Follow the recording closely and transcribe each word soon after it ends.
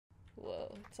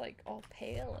It's like all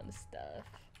pale and stuff.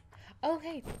 Oh,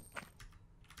 hey!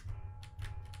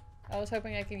 I was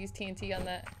hoping I could use TNT on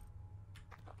that.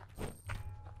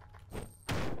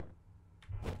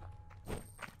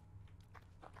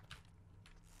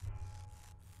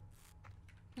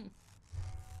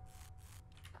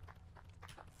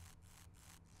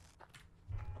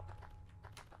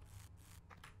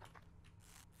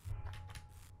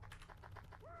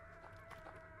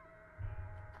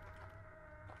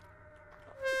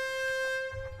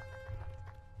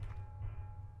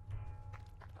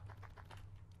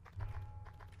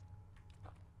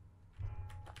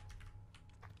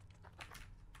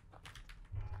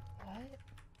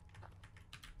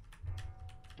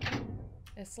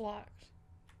 It's locked.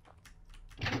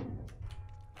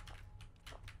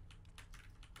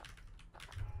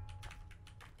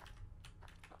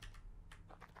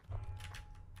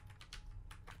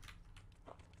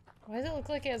 Why does it look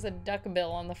like it has a duck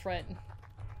bill on the front?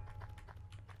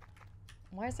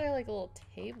 Why is there like a little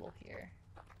table here?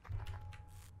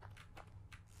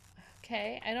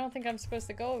 Okay, I don't think I'm supposed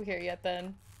to go over here yet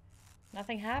then.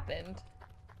 Nothing happened.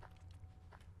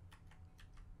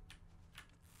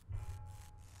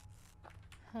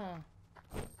 Huh.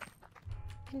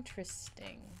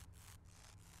 Interesting.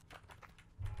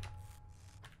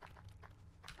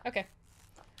 Okay.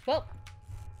 Well.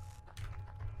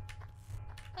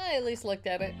 I at least looked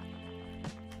at it.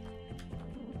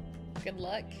 Good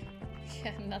luck.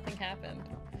 Yeah, nothing happened.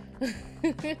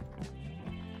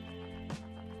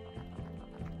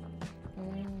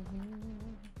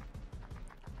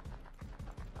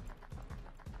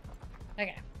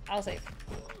 Okay, I'll save.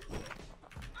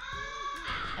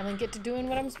 And then get to doing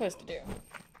what I'm supposed to do.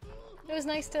 It was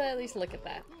nice to at least look at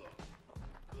that.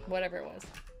 Whatever it was.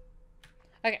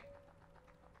 Okay.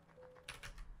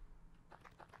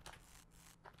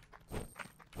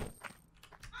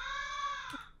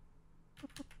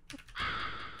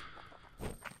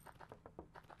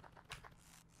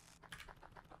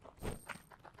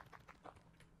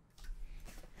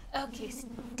 Okay,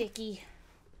 Sticky.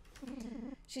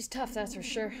 She's tough, that's for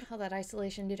sure. All that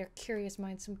isolation did her curious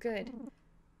mind some good.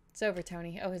 It's over,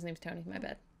 Tony. Oh, his name's Tony. My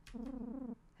bad.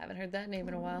 Haven't heard that name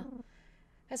in a while.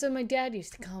 That's what my dad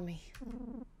used to call me.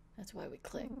 That's why we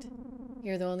clicked.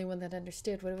 You're the only one that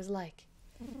understood what it was like.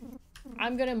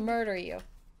 I'm gonna murder you.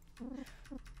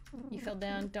 You fell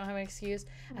down, don't have an excuse.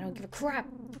 I don't give a crap.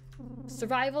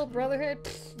 Survival, brotherhood,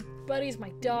 pfft, Buddy's my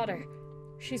daughter.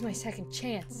 She's my second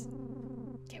chance.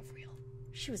 Get real.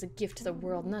 She was a gift to the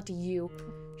world, not to you.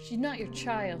 She's not your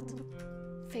child.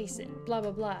 Face it, blah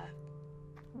blah blah.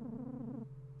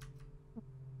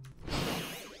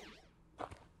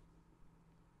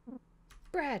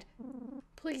 Brad,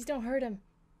 please don't hurt him.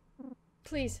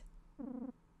 Please.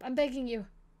 I'm begging you.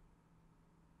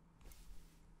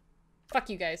 Fuck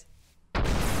you guys.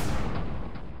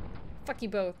 Fuck you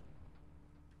both.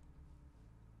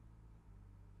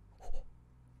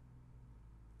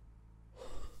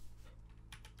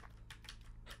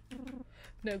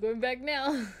 No going back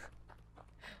now. Why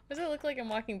does it look like I'm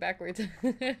walking backwards?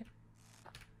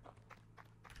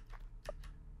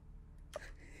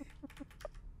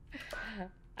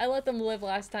 I let them live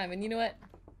last time, and you know what?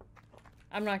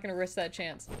 I'm not gonna risk that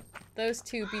chance. Those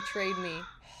two betrayed me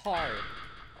hard.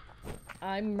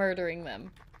 I'm murdering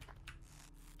them.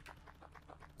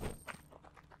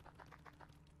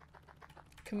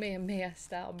 Kamehameha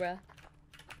style, bruh.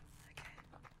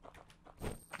 Okay.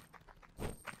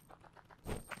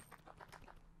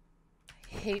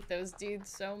 I hate those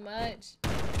dudes so much.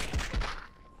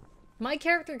 My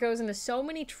character goes into so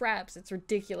many traps, it's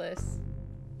ridiculous.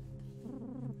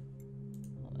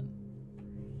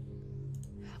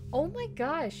 Oh my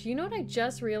gosh, you know what I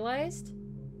just realized?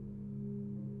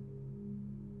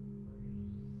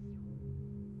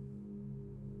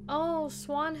 Oh,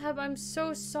 Swan Hub, I'm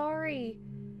so sorry.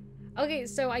 Okay,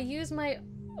 so I use my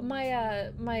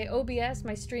OBS,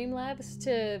 my Streamlabs,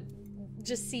 to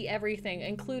just see everything,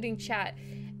 including chat.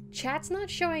 Chat's not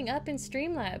showing up in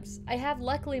Streamlabs. I have,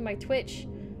 luckily, my Twitch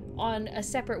on a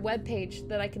separate webpage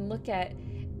that I can look at,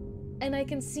 and I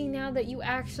can see now that you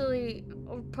actually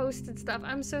posted stuff.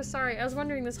 I'm so sorry. I was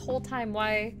wondering this whole time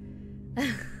why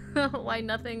why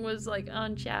nothing was like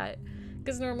on chat,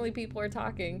 because normally people are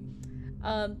talking.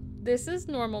 This is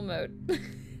normal mode.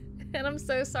 And I'm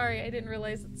so sorry. I didn't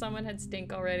realize that someone had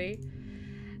stink already.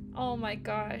 Oh my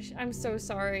gosh. I'm so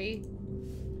sorry.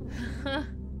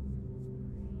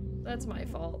 That's my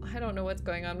fault. I don't know what's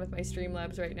going on with my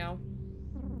Streamlabs right now.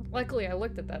 Luckily, I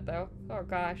looked at that though. Oh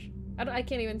gosh. I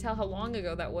can't even tell how long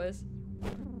ago that was.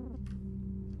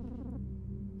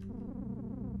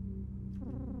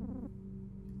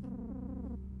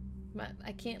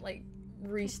 I can't, like,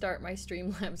 restart my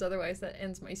Streamlabs, otherwise that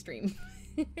ends my stream.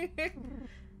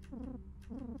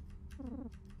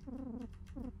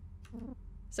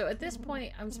 So at this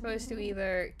point, I'm supposed to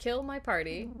either kill my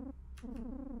party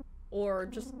or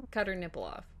just cut her nipple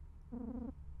off.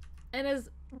 And as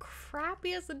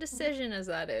crappy as a decision as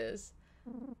that is,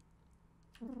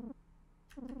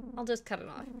 I'll just cut it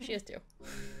off. She has to.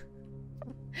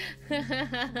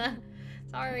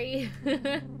 Sorry.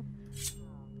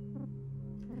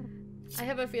 I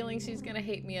have a feeling she's gonna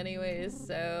hate me anyways,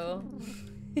 so...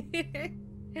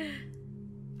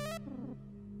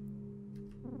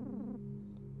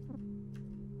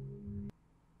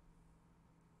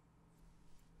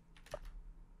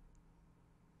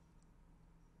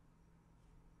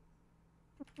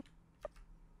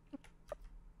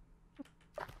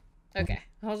 Okay,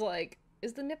 I was like,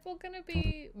 is the nipple gonna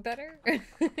be better?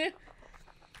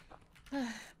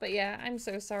 But yeah, I'm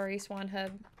so sorry, Swan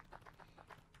Hub.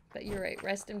 But you're right,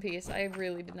 rest in peace. I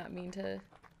really did not mean to...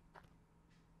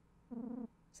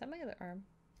 Is that my other arm?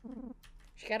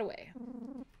 She got away.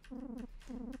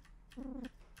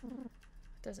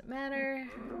 Doesn't matter.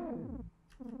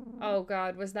 Oh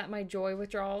god, was that my joy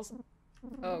withdrawals?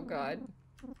 Oh god.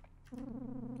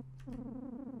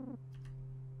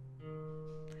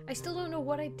 I still don't know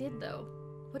what I did though.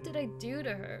 What did I do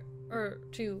to her? Or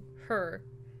to her?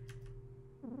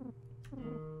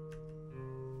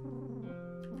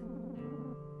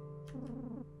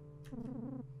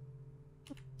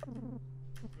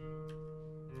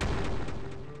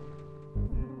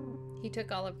 He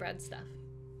took all of Brad's stuff.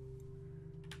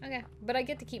 Okay, but I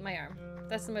get to keep my arm.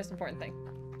 That's the most important thing.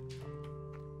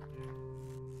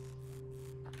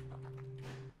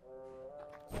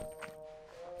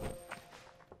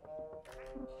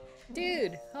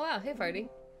 Dude! Oh wow, hey Farty.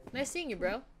 Nice seeing you,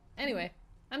 bro. Anyway,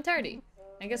 I'm Tardy.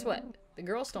 And guess what? The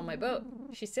girl stole my boat.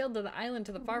 She sailed to the island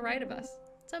to the far right of us.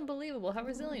 It's unbelievable how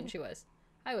resilient she was.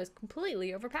 I was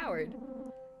completely overpowered.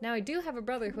 Now I do have a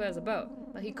brother who has a boat,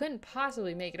 but he couldn't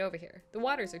possibly make it over here. The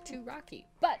waters are too rocky.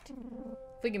 But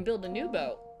if we can build a new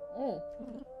boat...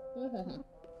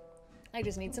 I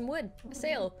just need some wood, a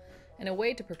sail, and a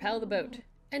way to propel the boat,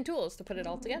 and tools to put it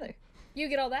all together. You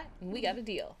get all that, and we got a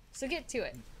deal. So get to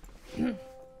it.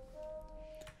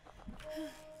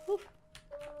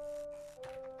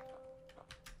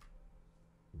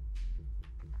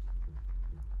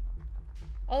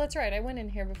 Oh, that's right. I went in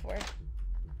here before.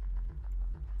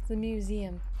 The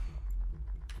museum.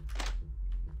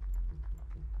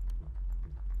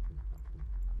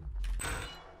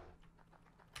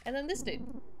 And then this dude.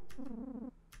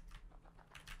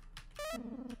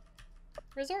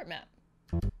 Resort map.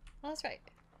 Oh, that's right.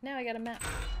 Now I got a map.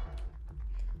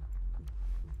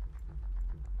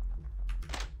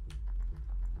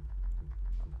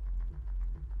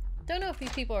 Don't know if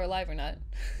these people are alive or not.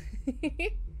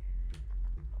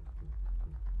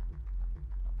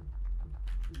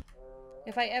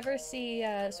 If I ever see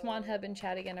Swan Hub in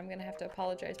chat again, I'm gonna have to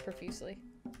apologize profusely.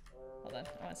 Hold on,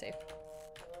 I want to save.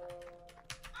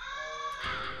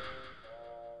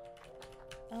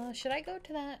 Should I go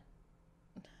to that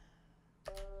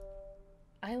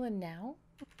island now?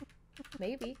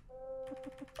 Maybe.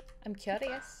 I'm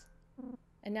curious.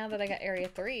 And now that I got Area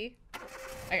 3.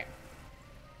 Okay.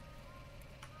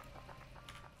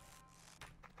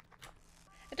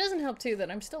 It doesn't help too that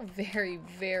I'm still very,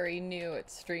 very new at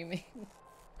streaming.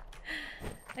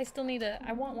 I still need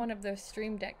I want one of those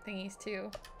stream deck thingies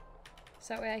too.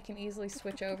 So that way I can easily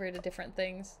switch over to different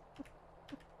things.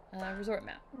 Resort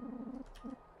map.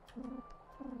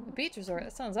 The beach resort,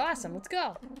 that sounds awesome, let's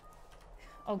go!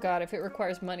 Oh god, if it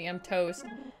requires money, I'm toast.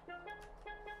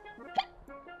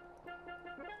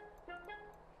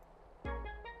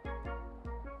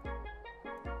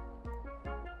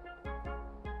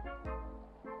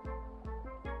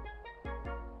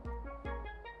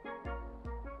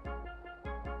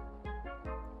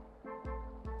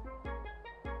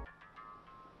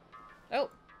 Oh!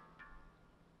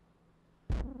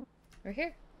 We're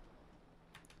here.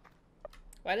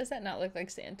 Why does that not look like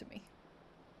sand to me?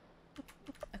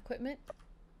 Equipment?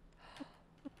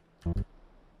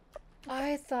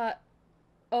 I thought...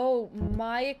 Oh,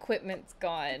 my equipment's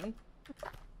gone.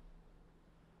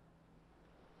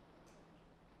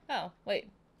 Oh, wait.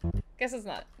 Guess it's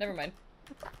not. Never mind.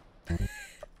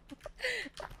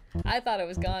 I thought it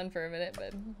was gone for a minute,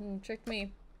 but tricked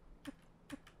me.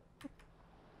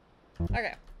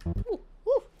 Okay. Ooh,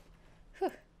 ooh.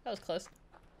 Whew, that was close.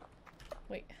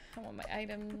 Wait, I want my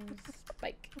items.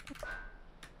 Bike.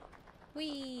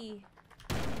 Whee!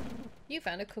 You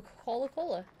found a Coca-Cola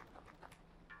Cola.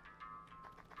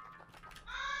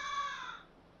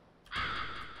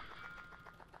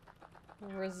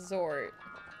 Resort.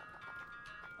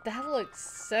 That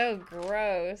looks so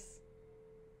gross.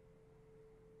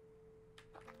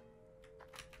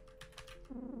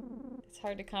 It's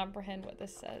hard to comprehend what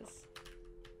this says.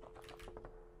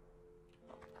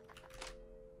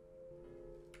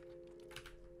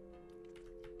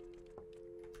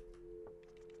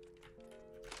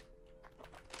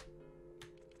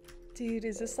 Dude,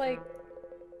 is this like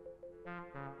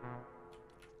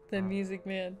the Music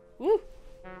Man? Woo!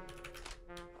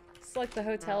 It's like the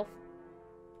hotel.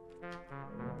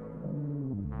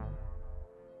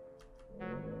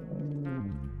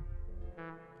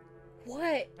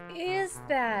 What is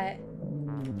that?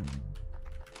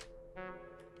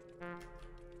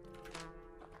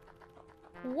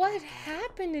 What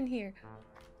happened in here?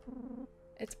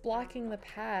 It's blocking the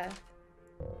path.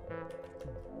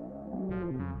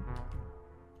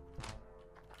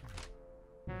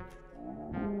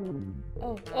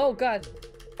 Oh, oh God.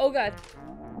 Oh God.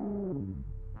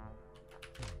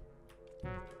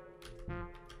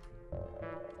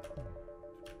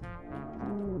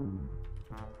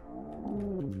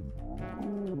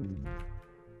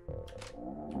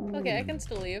 Okay, I can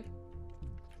still leave.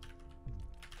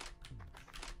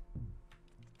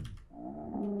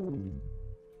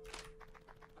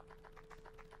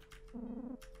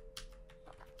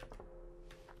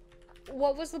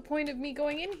 What was the point of me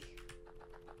going in?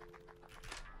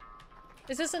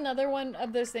 Is this another one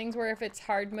of those things where if it's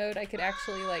hard mode, I could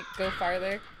actually, like, go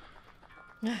farther?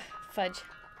 Fudge.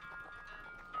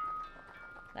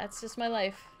 That's just my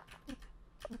life.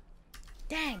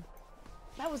 Dang!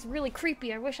 That was really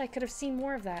creepy. I wish I could have seen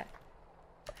more of that.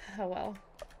 Oh well.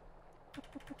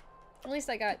 At least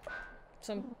I got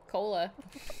some cola.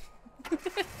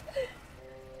 Okay,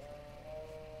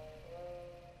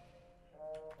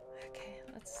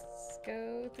 let's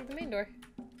go through the main door.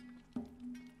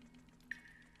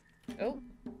 Oh.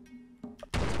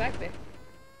 What's back there?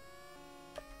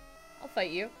 I'll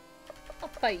fight you. I'll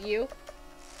fight you.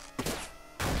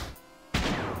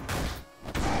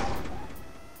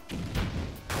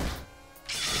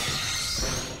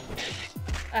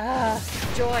 Ah,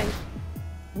 joy.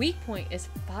 Weak point is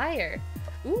fire.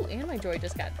 Ooh, and my joy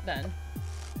just got done.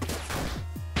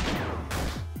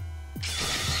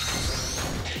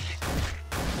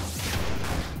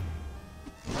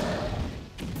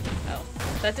 Oh,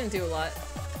 that didn't do a lot.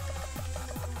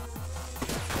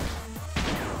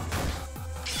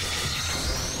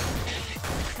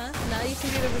 Huh? Now you can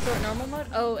do the resort normal mode?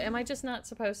 Oh, am I just not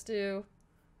supposed to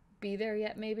be there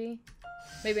yet, maybe?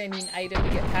 Maybe I need an item to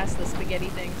get past the spaghetti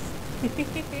things.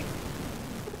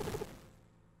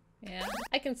 Yeah,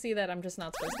 I can see that I'm just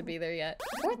not supposed to be there yet.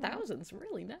 4,000's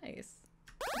really nice.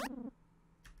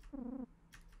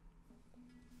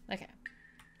 Okay.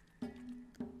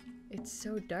 It's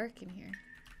so dark in here.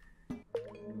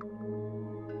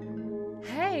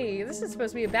 Hey, this is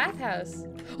supposed to be a bathhouse.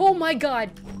 Oh my god!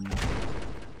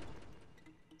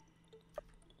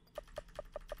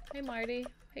 Hey Marty.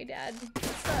 Hey Dad.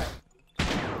 What's up?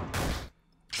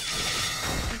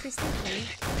 Is this weak?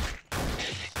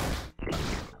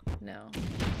 No.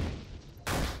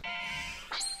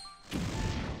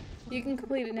 You can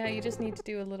complete it now, you just need to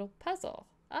do a little puzzle.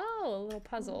 Oh, a little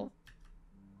puzzle.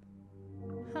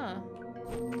 Huh.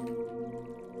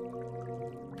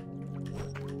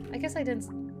 I guess I didn't...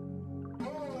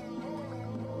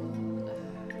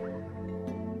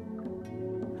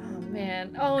 Oh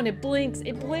man. Oh, and it blinks!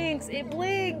 It blinks! It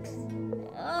blinks!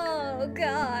 Oh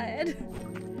god!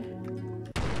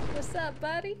 What's up,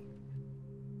 buddy?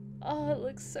 Oh, it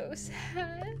looks so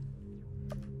sad.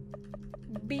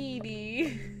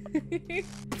 Beady.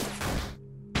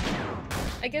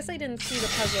 I guess I didn't see the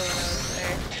puzzle when I was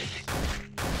there.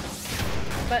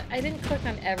 But I didn't click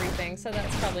on everything, so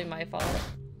that's probably my fault.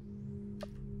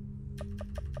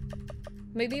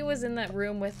 Maybe it was in that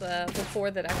room with the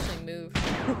 4 that actually moved.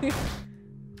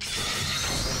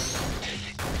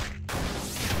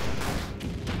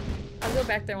 I'll go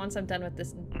back there once I'm done with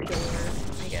this door, I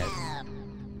guess.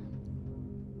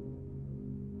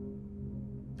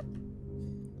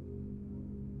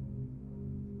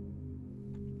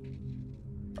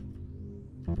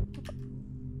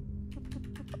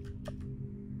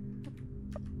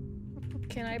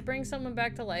 Can I bring someone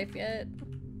back to life yet?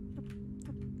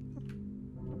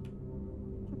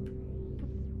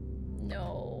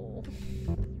 No.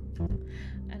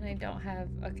 And I don't have...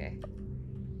 Okay.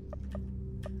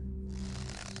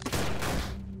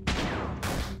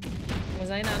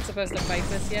 Was I not supposed to fight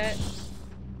this yet?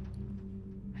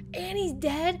 And he's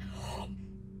dead?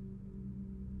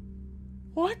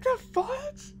 What the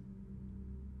fuck?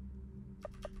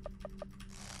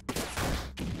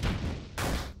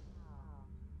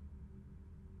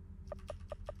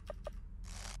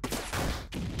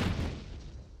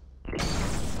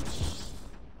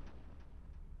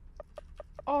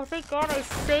 Oh, thank God I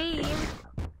saved.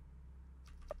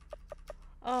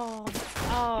 Oh,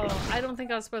 I don't think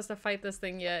I was supposed to fight this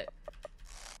thing yet.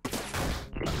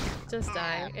 Just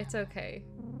die. It's okay.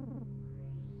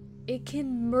 It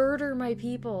can murder my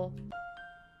people.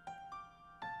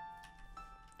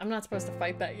 I'm not supposed to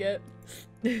fight that yet.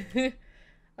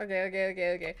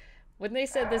 Okay. When they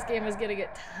said this game was gonna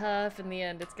get tough in the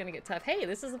end, it's gonna get tough. Hey,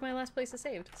 this is my last place to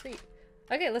save. Sweet.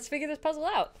 Okay, let's figure this puzzle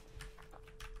out.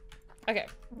 Okay.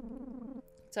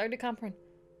 It's hard to comprehend.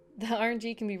 The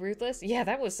RNG can be ruthless? Yeah,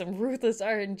 that was some ruthless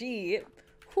RNG.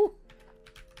 Whew.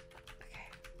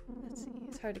 Okay, let's see.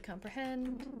 It's hard to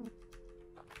comprehend.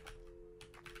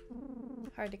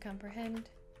 Hard to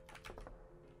comprehend.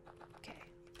 Okay.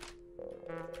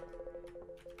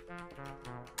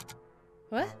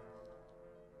 What?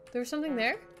 There was something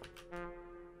there?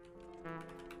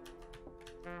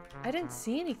 I didn't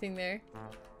see anything there.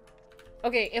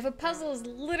 Okay, if a puzzle is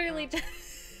literally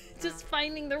just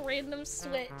finding the random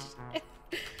switch,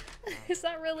 is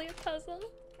that really a puzzle?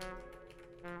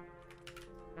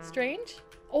 Strange?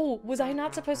 Oh, was I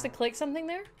not supposed to click something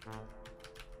there?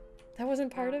 That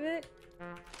wasn't part of it?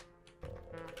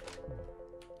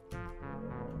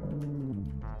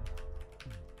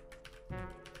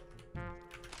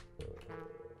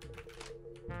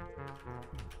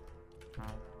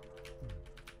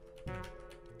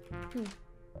 Okay.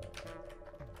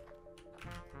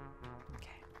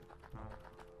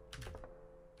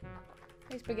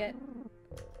 Hey, Spaghetti.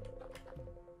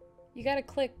 You gotta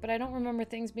click, but I don't remember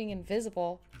things being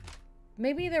invisible.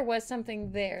 Maybe there was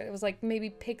something there. It was like maybe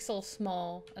pixel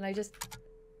small, and I just...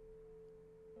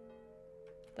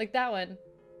 Like that one.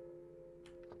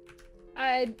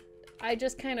 I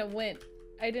just kind of went.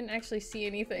 I didn't actually see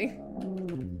anything.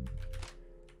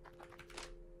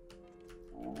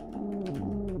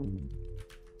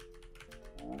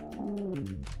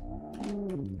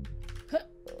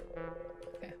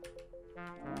 Okay.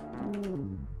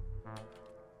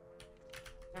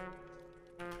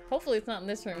 Hopefully it's not in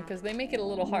this room, because they make it a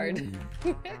little hard.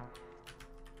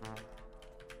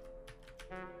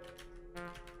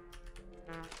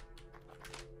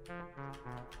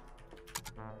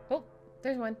 Oh,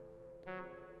 there's one.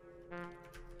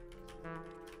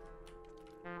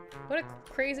 What a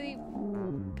crazy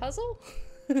puzzle?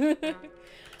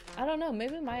 I don't know,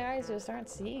 maybe my eyes just aren't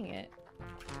seeing it.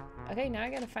 Okay, now I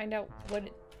gotta find out what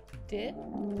it did,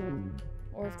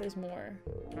 or if there's more.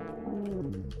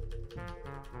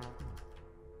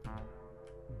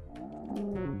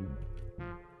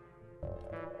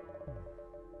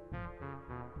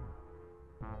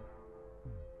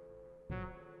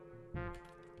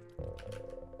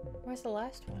 Where's the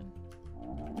last one?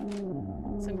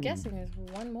 So I'm guessing there's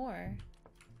one more.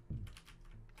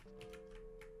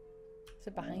 Is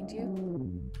it behind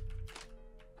you?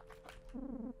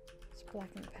 It's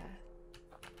blocking the path.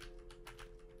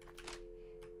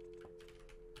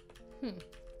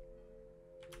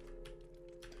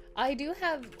 I do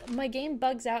have... My game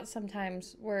bugs out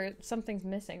sometimes where something's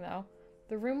missing, though.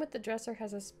 The room with the dresser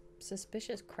has a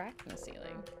suspicious crack in the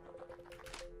ceiling.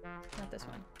 Not this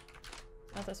one.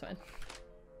 Not this one.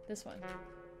 This one.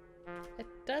 It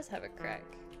does have a crack.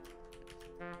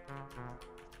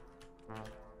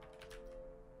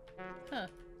 Huh.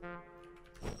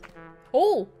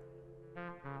 Oh!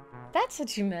 That's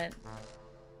what you meant.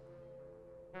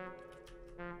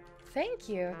 Thank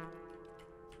you.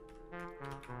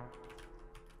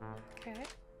 Okay.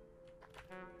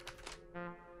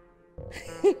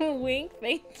 Wink,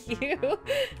 thank you.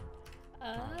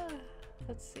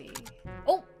 Let's see.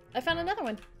 Oh! I found another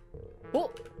one.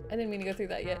 Oh! I didn't mean to go through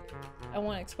that yet. I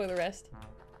want to explore the rest.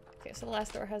 Okay, so the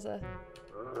last door has a...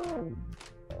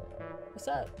 What's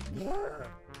up?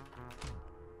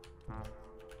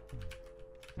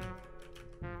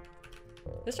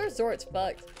 This resort's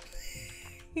fucked.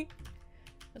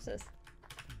 What's this?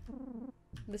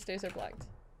 The stairs are blocked.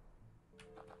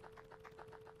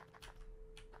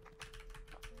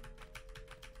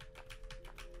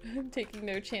 I'm taking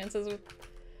no chances with...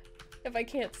 If I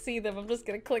can't see them, I'm just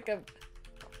gonna click them.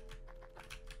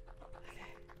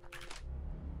 Okay.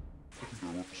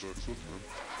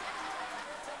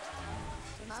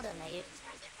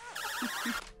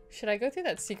 Should I go through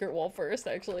that secret wall first,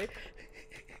 actually?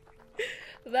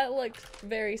 That looked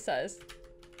very sus.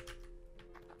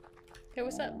 Hey,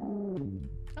 what's up?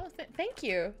 Oh, thank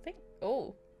you.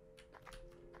 Oh.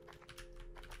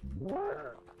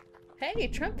 Hey,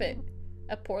 trumpet.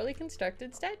 A poorly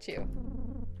constructed statue.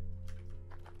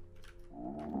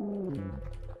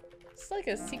 It's like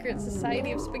a secret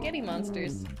society of spaghetti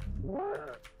monsters.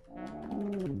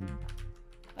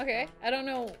 Okay, I don't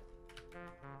know.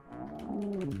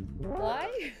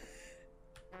 Why?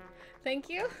 Thank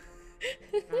you.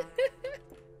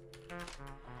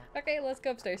 Okay, let's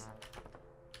go upstairs.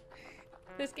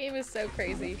 This game is so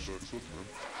crazy.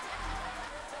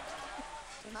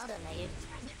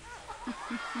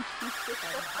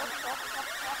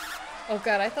 Oh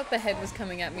god, I thought the head was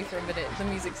coming at me for a minute. The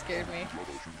music scared me.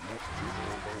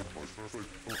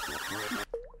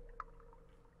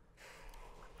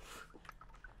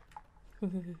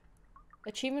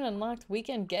 Achievement unlocked,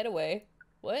 weekend getaway.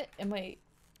 What? Am I...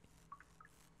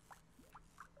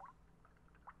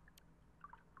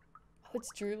 Oh,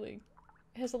 it's drooling.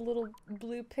 It has a little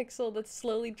blue pixel that's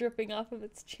slowly dripping off of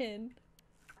its chin.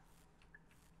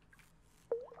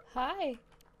 Hi.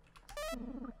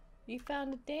 You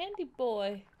found a dandy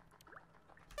boy.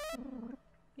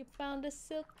 You found a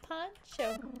silk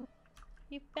poncho.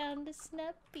 You found a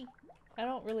Snuppy. I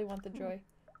don't really want the Joy.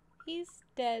 He's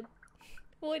dead.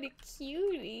 What a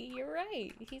cutie. You're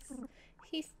right.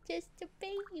 He's just a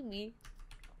baby.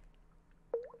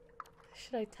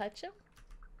 Should I touch him?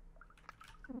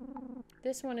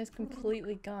 This one is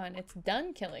completely gone. It's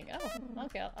done killing. Oh,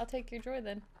 okay. I'll take your Joy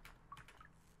then.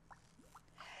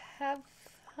 Have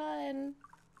fun.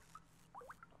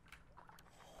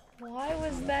 Why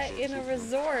was that in a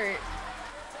resort?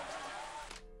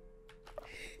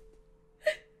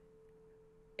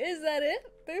 Is that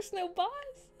it? There's no boss?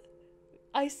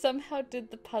 I somehow did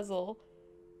the puzzle.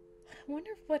 I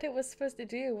wonder what it was supposed to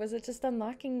do. Was it just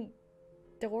unlocking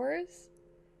doors?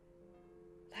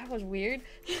 That was weird.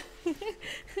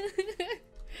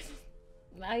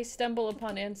 I stumble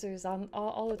upon answers on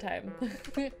all the time.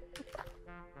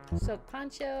 So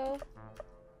poncho.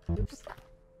 Oops.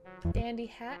 Dandy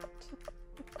hat.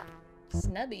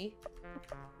 Snubby.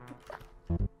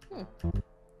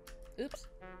 Oops.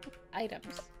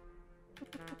 Items.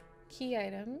 Key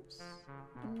items.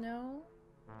 No.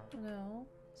 No.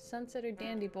 Sunset or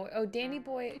Dandy Boy. Oh, Dandy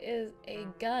Boy is a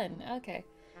gun. Okay.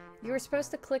 You were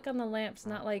supposed to click on the lamps,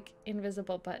 not like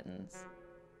invisible buttons.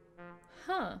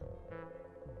 Huh.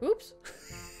 Oops.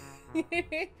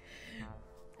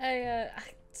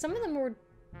 Some of them were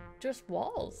just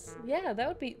walls. Yeah,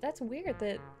 that's weird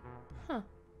that, huh.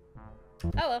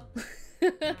 Oh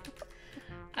well.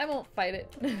 I won't fight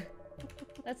it.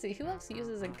 Let's see, who else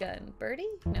uses a gun?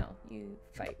 Birdie? No, you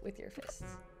fight with your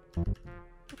fists.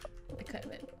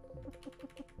 Equipment.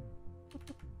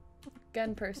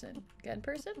 Gun person. Gun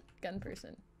person? Gun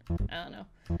person. I don't know.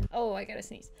 Oh, I gotta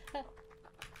sneeze.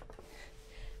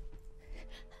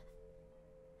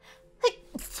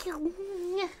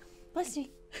 Bless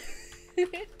me.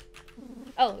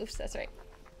 Oh, oops, that's right.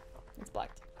 It's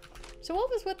blocked. So what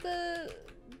was with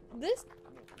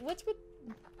what's with...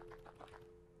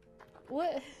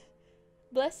 What?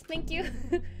 Bless, thank you.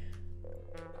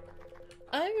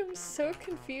 I am so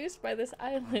confused by this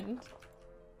island.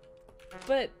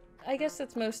 But I guess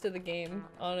that's most of the game,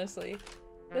 honestly.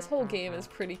 This whole game is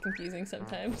pretty confusing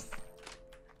sometimes.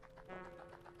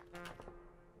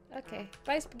 Okay,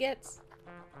 bye spaghettis.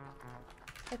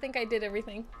 I think I did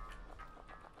everything.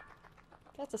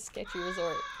 That's a sketchy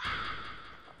resort.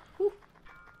 Whew.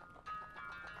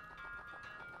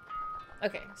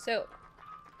 Okay, so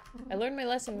I learned my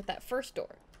lesson with that first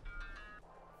door.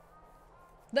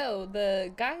 Though,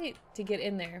 the guy to get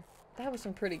in there, that was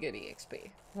some pretty good EXP,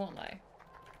 won't lie.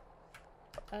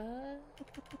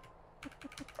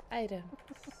 Items.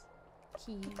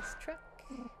 Keys. Truck.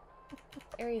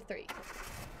 Area 3.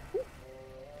 Whew.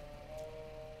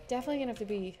 Definitely gonna have to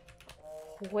be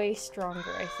way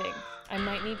stronger, I think. I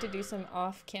might need to do some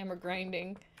off-camera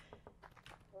grinding.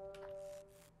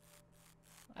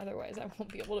 Otherwise, I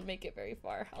won't be able to make it very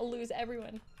far. I'll lose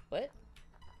everyone. What?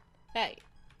 Hey.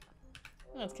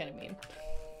 Well, that's kind of mean.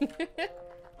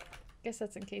 Guess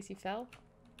that's in case you fell.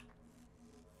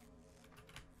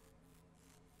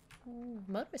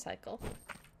 Motorcycle.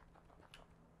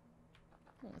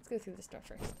 Oh, let's go through this door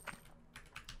first.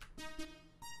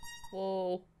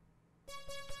 Whoa.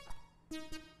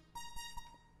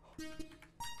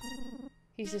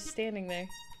 He's just standing there.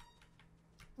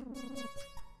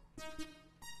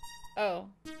 Oh.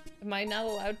 Am I not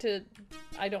allowed to...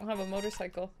 I don't have a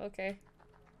motorcycle. Okay.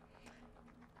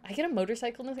 I get a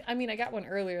motorcycle? I mean, I got one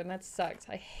earlier and that sucked.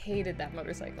 I hated that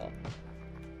motorcycle.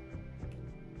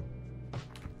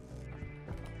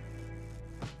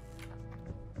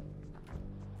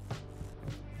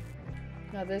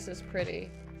 Now this is pretty.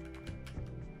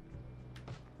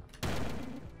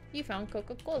 You found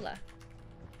Coca-Cola.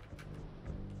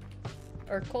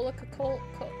 Or Cola-Cola...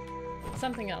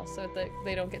 something else so that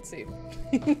they don't get sued.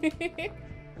 Hi,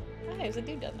 there's a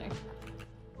dude down there.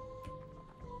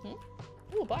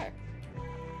 Ooh, a bar.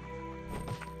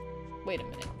 Wait a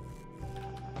minute.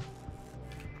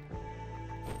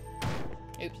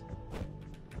 Oops.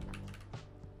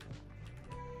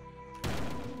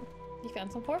 You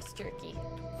found some horse jerky.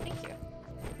 Thank you.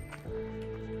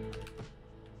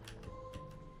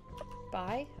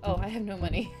 Buy? Oh, I have no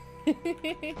money.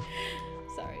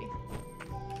 Sorry.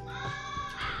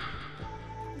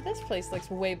 This place looks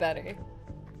way better.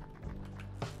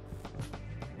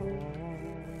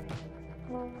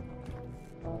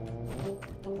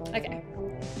 Okay.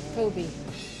 Toby.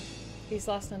 He's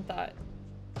lost in thought.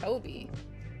 Toby?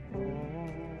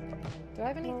 Do I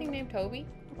have anything named Toby?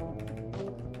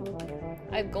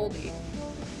 I have Goldie.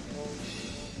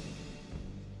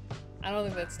 I don't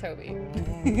think that's Toby.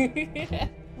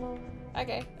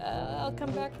 Okay, I'll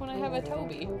come back when I have a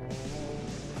Toby.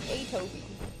 A Toby.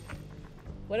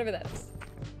 Whatever that is.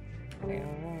 There you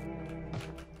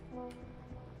go.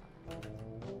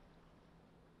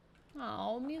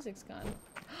 Oh, music's gone.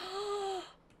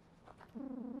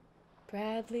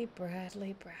 Bradley,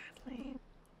 Bradley, Bradley.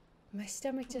 My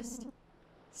stomach just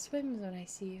swims when I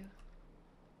see you.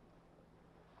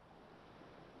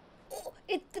 Oh,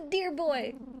 it's the deer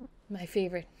boy! My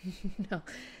favorite. No,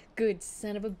 good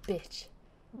son of a bitch.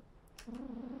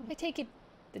 I take it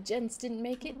the gents didn't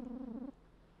make it.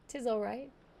 'Tis all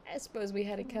right. I suppose we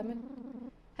had it coming.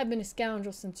 I've been a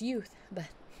scoundrel since youth, but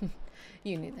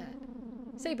you knew that.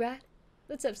 Say, Brad,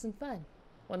 let's have some fun.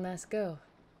 One last go.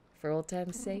 For old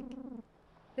time's sake.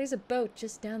 There's a boat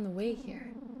just down the way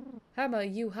here. How about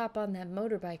you hop on that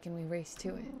motorbike and we race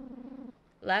to it?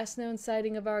 Last known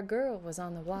sighting of our girl was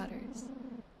on the waters.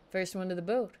 First one to the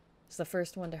boat is the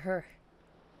first one to her.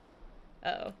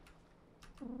 Uh-oh.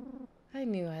 I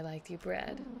knew I liked you,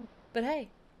 Brad. But hey,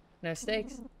 no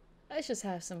stakes. Let's just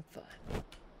have some fun.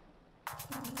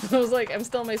 I was like, I'm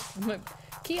still my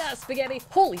Kia spaghetti.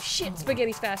 Holy shit,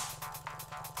 spaghetti's fast.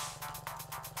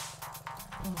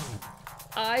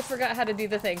 I forgot how to do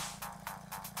the thing.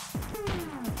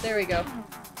 There we go.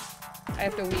 I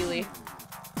have to wheelie.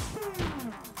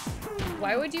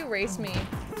 Why would you race me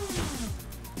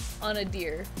on a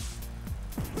deer?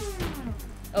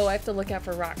 Oh, I have to look out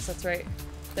for rocks, that's right.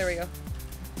 There we go.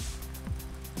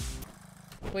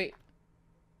 Wait.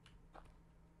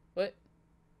 What?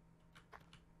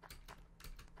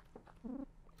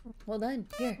 Well done.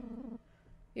 Here.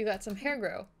 You got some hair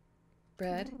grow.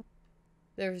 Brad,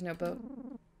 there was no boat.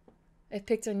 I've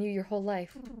picked on you your whole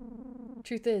life.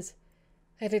 Truth is,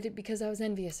 I did it because I was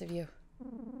envious of you.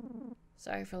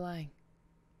 Sorry for lying.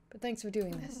 But thanks for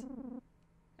doing this.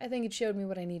 I think it showed me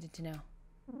what I needed to know.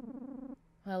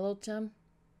 Well, old chum,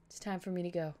 it's time for me to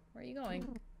go. Where are you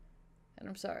going? And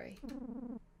I'm sorry.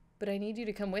 But I need you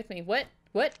to come with me. What?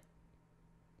 What?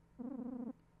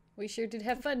 We sure did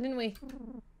have fun, didn't we?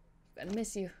 Gonna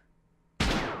miss you.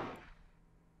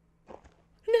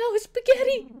 No,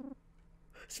 spaghetti!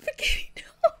 Spaghetti,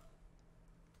 no!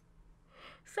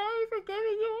 Sorry for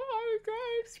giving you a hard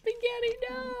time, spaghetti,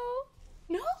 no!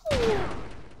 No!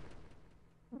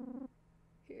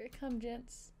 Here I come,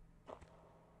 gents.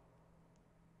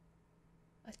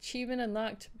 Achievement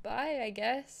unlocked. Bye, I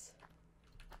guess.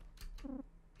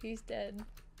 He's dead.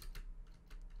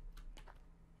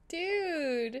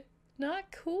 Dude!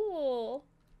 Not cool!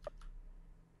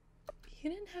 You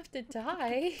didn't have to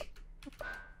die.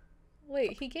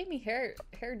 Wait, he gave me hair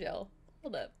gel.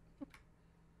 Hold up.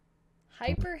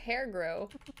 Hyper hair grow.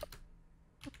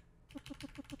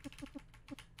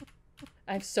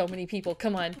 I have so many people.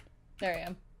 Come on. There I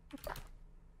am.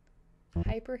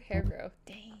 Hyper hair grow.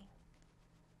 Dang.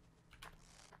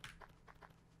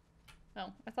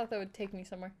 Oh, I thought that would take me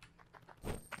somewhere.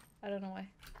 I don't know why.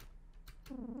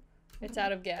 It's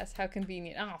out of gas. How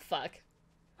convenient. Oh, fuck.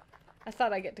 I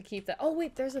thought I get to keep that. Oh,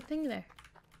 wait, there's a thing there.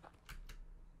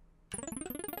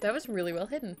 That was really well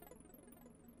hidden.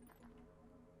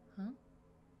 Huh?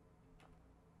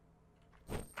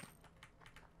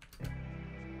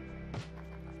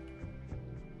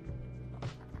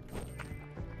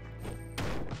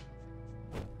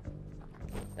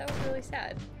 That was really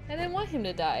sad. I didn't want him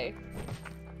to die.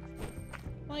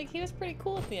 Like, he was pretty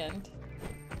cool at the end.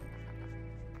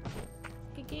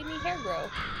 He gave me hair grow,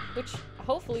 which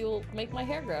hopefully will make my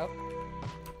hair grow.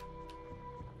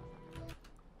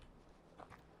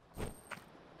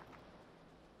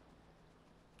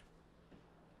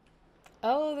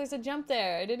 Oh, there's a jump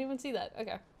there. I didn't even see that.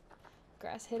 Okay.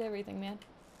 Grass hit everything, man.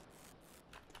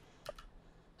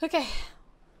 Okay.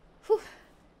 Whew.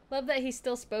 Love that he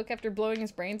still spoke after blowing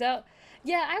his brains out.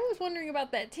 Yeah, I was wondering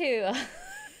about that too.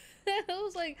 I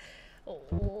was like,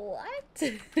 what?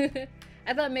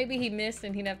 I thought maybe he missed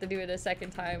and he'd have to do it a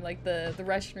second time, like the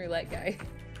Russian roulette guy.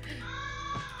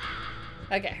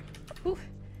 Okay. Whew.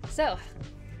 So.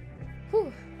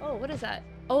 Whew. Oh, what is that?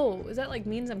 Oh, is that like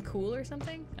means I'm cool or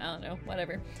something? I don't know,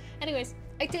 whatever. Anyways,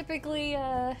 I typically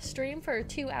stream for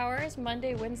 2 hours,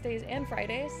 Monday, Wednesdays, and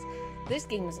Fridays. This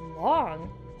game is long.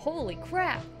 Holy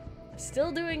crap.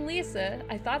 Still doing Lisa.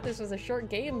 I thought this was a short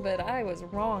game, but I was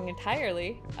wrong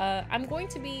entirely. I'm going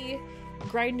to be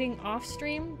grinding off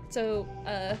stream, so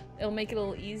it'll make it a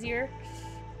little easier.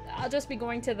 I'll just be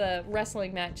going to the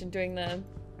wrestling match and doing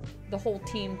the whole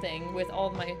team thing with all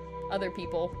my other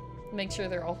people. Make sure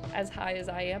they're all as high as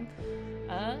I am.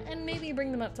 And maybe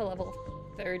bring them up to level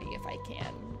 30 if I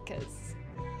can, because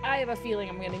I have a feeling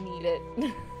I'm gonna need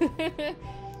it.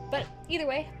 But either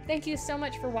way, thank you so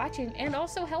much for watching and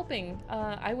also helping.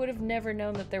 I would have never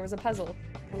known that there was a puzzle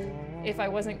if I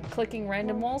wasn't clicking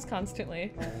random walls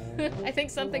constantly. I think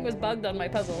something was bugged on my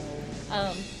puzzle.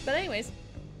 But anyways,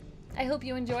 I hope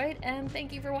you enjoyed, and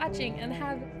thank you for watching, and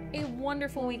have a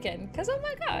wonderful weekend, because oh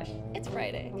my gosh, it's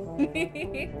Friday.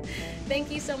 Thank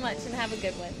you so much, and have a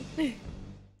good one.